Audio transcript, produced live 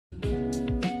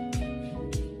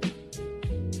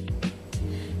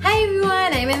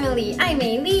I'm Emily. I'm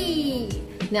Maylee.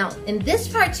 Now, in this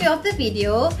part 2 of the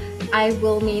video, I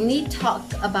will mainly talk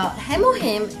about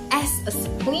HEMOHIM as a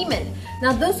supplement.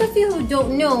 Now, those of you who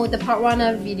don't know the part 1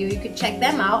 of the video, you could check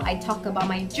them out. I talk about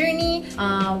my journey,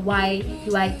 why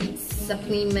do I eat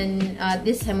supplement,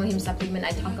 this HEMOHIM supplement.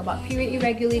 I talk about period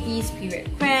irregularities, period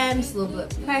cramps, low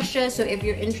blood pressure. So if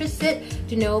you're interested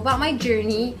to know about my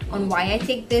journey on why I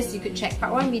take this, you could check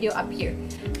part 1 video up here.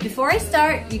 Before I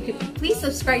start, you could please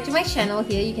subscribe to my channel.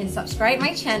 Here you can subscribe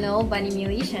my channel, Bunny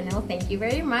Millie channel. Thank you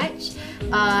very much.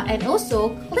 And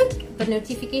also click the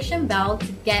notification bell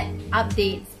to get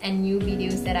updates and new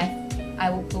videos that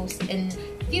I will post in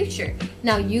future.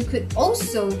 Now you could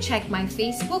also check my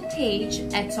Facebook page,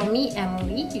 Atomy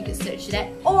Emily. You could search that,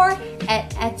 or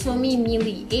at Atomy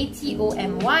Millie,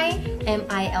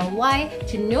 ATOMYMILY,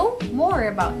 to know more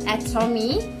about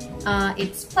Atomy,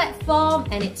 its platform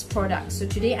and its products. So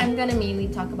today I'm gonna mainly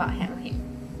talk about HEMOHIM.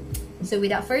 So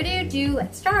without further ado,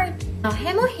 let's start. Now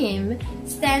HEMOHIM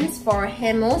stands for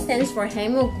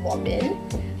hemoglobin.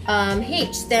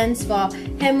 H stands for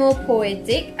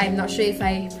hemopoietic. I'm not sure if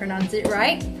I pronounce it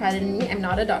right. Pardon me, I'm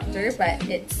not a doctor, but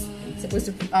it's supposed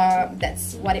to.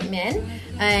 That's what it meant.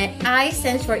 I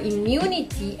stands for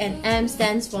immunity, and M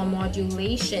stands for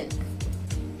modulation.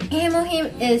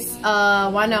 HEMOHIM is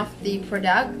one of the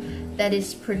product that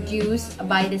is produced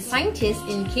by the scientists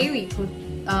in KERI,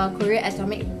 Korea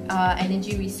Atomic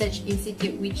Energy Research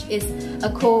Institute, which is a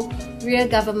Korea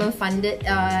government-funded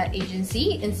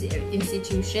agency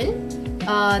institution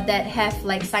that have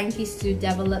like scientists to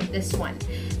develop this one.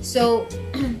 So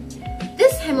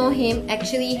this HEMOHIM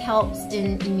actually helps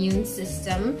in immune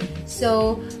system.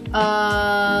 So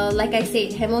like I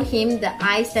said, HEMOHIM, the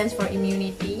I stands for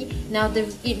immunity. Now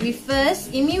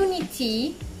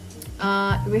immunity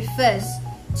refers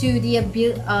to the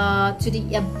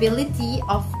ability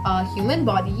of a human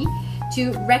body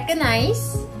to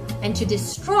recognize and to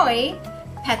destroy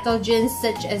pathogens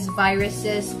such as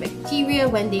viruses, bacteria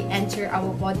when they enter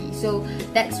our body. So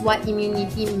that's what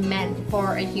immunity meant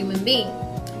for a human being.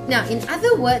 Now, in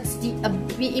other words, the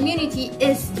immunity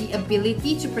is the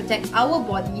ability to protect our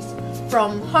bodies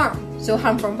from harm. So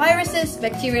harm from viruses,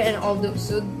 bacteria, and all those.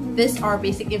 So these are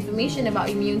basic information about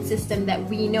immune system that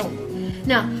we know.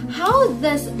 Now, how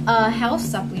does a health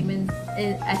supplement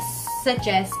such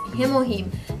as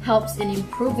HEMOHIM helps in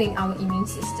improving our immune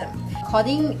system?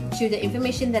 According to the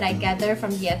information that I gather from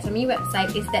the Atomy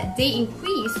website, is that they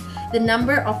increase the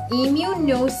number of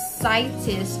immunocytes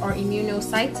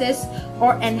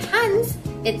or enhance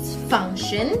its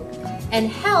function and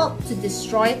help to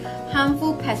destroy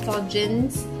harmful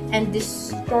pathogens and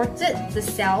distorted the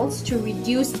cells to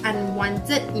reduce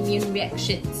unwanted immune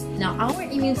reactions. Now, our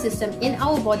immune system in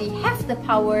our body have the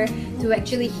power to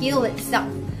actually heal itself.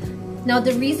 Now,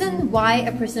 the reason why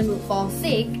a person would fall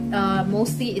sick,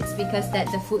 mostly it's because that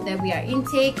the food that we are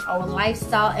intake, our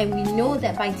lifestyle, and we know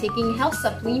that by taking health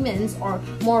supplements or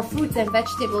more fruits and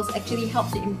vegetables actually help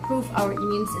to improve our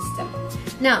immune system.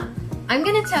 Now, I'm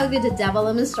gonna tell you the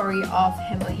development story of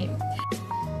HEMOHIM.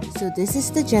 So this is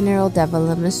the general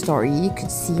development story. You could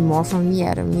see more from the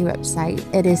Atomy website.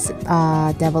 It is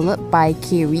developed by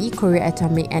KERI, Korea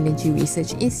Atomic Energy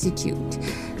Research Institute,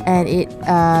 and it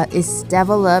is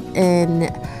developed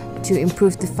to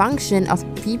improve the function of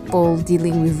people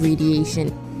dealing with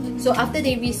radiation. So after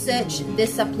they research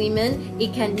this supplement,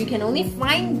 you can only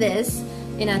find this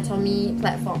in Atomy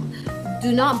platform.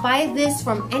 Do not buy this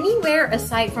from anywhere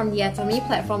aside from the Atomy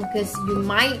platform, because you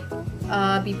might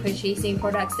be purchasing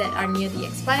products that are near the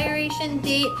expiration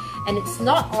date and it's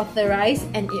not authorized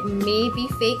and it may be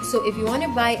fake. So if you want to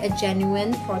buy a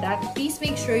genuine product, please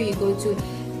make sure you go to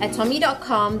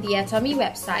atomy.com, the Atomy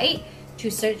website,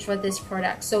 to search for this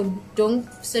product. So don't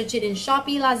search it in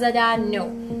Shopee, Lazada,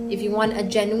 no. If you want a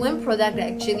genuine product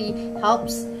that actually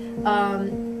helps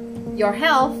your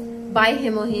health, buy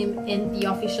HEMOHIM in the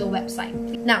official website.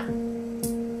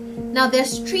 Now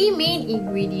there's 3 main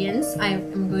ingredients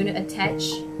I'm going to attach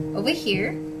over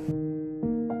here.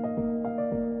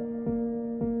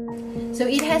 So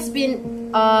it has been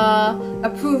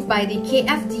approved by the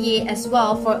KFDA as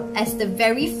well as the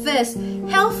very first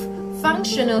health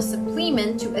functional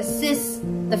supplement to assist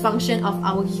the function of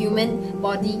our human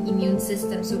body immune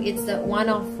system. So it's one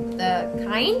of the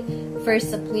first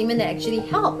supplement that actually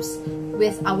helps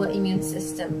with our immune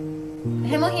system.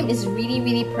 HEMOHIM is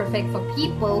really perfect for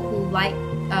people who like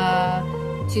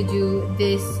to do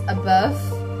this above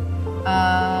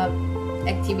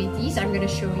activities. I'm going to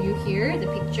show you here the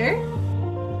picture.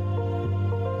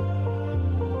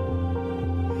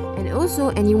 And also,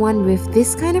 anyone with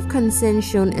this kind of concern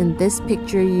shown in this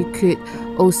picture, you could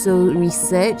also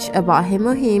research about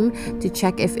HEMOHIM to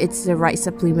check if it's the right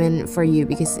supplement for you,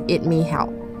 because it may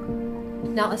help.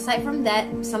 Now, aside from that,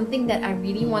 something that I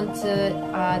really want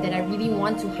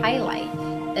to highlight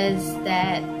is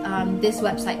that this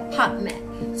website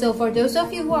PubMed. So for those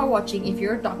of you who are watching, if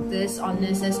you're doctors or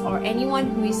nurses or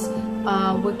anyone who is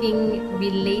working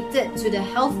related to the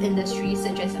health industry,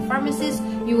 such as a pharmacist,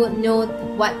 you will know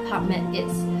what PubMed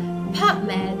is.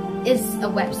 PubMed is a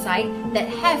website that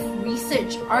have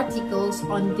research articles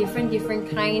on different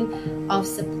kind of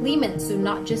supplements, so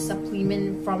not just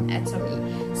supplement from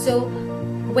Atomy. So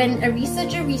when a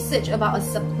researcher research about a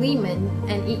supplement,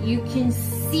 and you can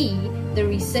see the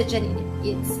research and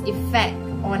its effect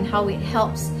on how it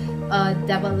helps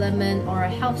development or a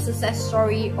health success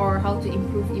story, or how to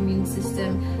improve immune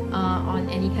system on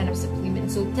any kind of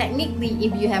supplement. So technically,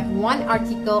 if you have one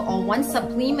article or one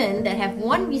supplement that have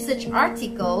one research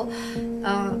article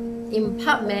in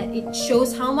PubMed, it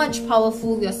shows how much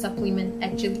powerful your supplement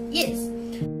actually is.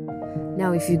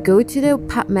 Now, if you go to the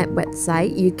PubMed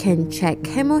website, you can check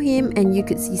HEMOHIM and you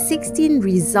could see 16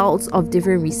 results of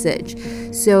different research.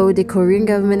 So the Korean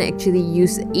government actually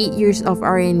used 8 years of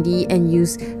R&D and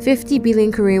used 50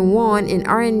 billion Korean won in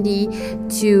R&D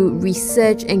to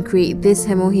research and create this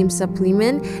HEMOHIM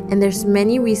supplement. And there's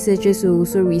many researchers who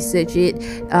also research it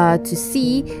to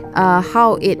see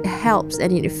how it helps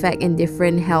and it affects in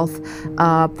different health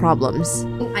problems.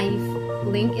 I've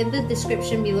linked in the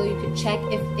description below. You could check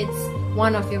if it's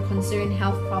one of your concerned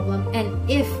health problem, and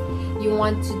if you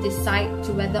want to decide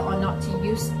to whether or not to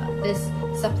use this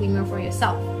supplement for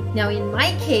yourself. Now, in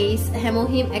my case,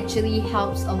 HEMOHIM actually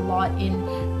helps a lot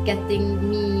in getting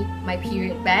me my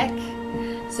period back.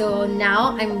 So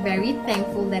now I'm very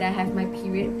thankful that I have my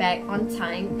period back on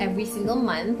time every single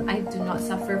month. I do not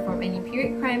suffer from any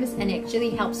period cramps, and it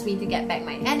actually helps me to get back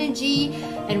my energy.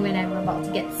 And when I'm about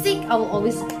to get sick, I will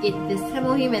always eat this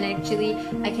HEMOHIM, and actually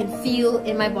I can feel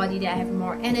in my body that I have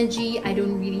more energy. I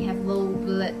don't really have low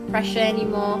blood pressure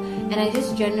anymore, and I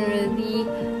just generally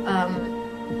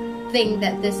think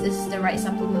that this is the right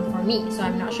supplement for me. So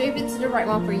I'm not sure if it's the right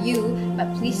one for you,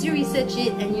 but please do research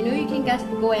it, and you know, you can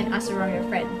go and ask around your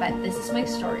friend. But this is my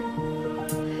story.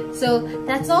 So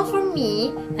that's all for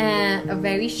me, a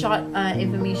very short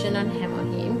information on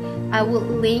HEMOHIM. I will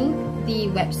link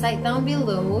the website down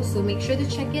below, so make sure to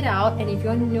check it out. And if you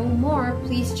want to know more,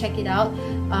 please check it out.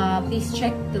 Please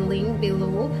check the link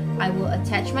below. I will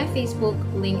attach my Facebook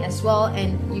link as well,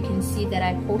 and you can see that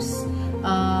I post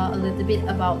a little bit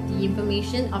about the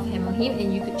information of HEMOHIM,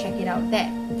 and you could check it out there.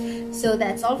 So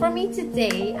that's all from me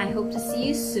today. I hope to see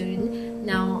you soon.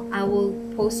 Now I will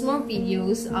post more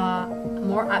videos,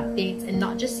 more updates, and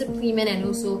not just supplement, and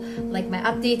also like my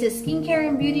updated skincare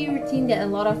and beauty routine that a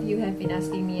lot of you have been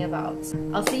asking me about.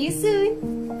 I'll see you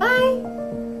soon.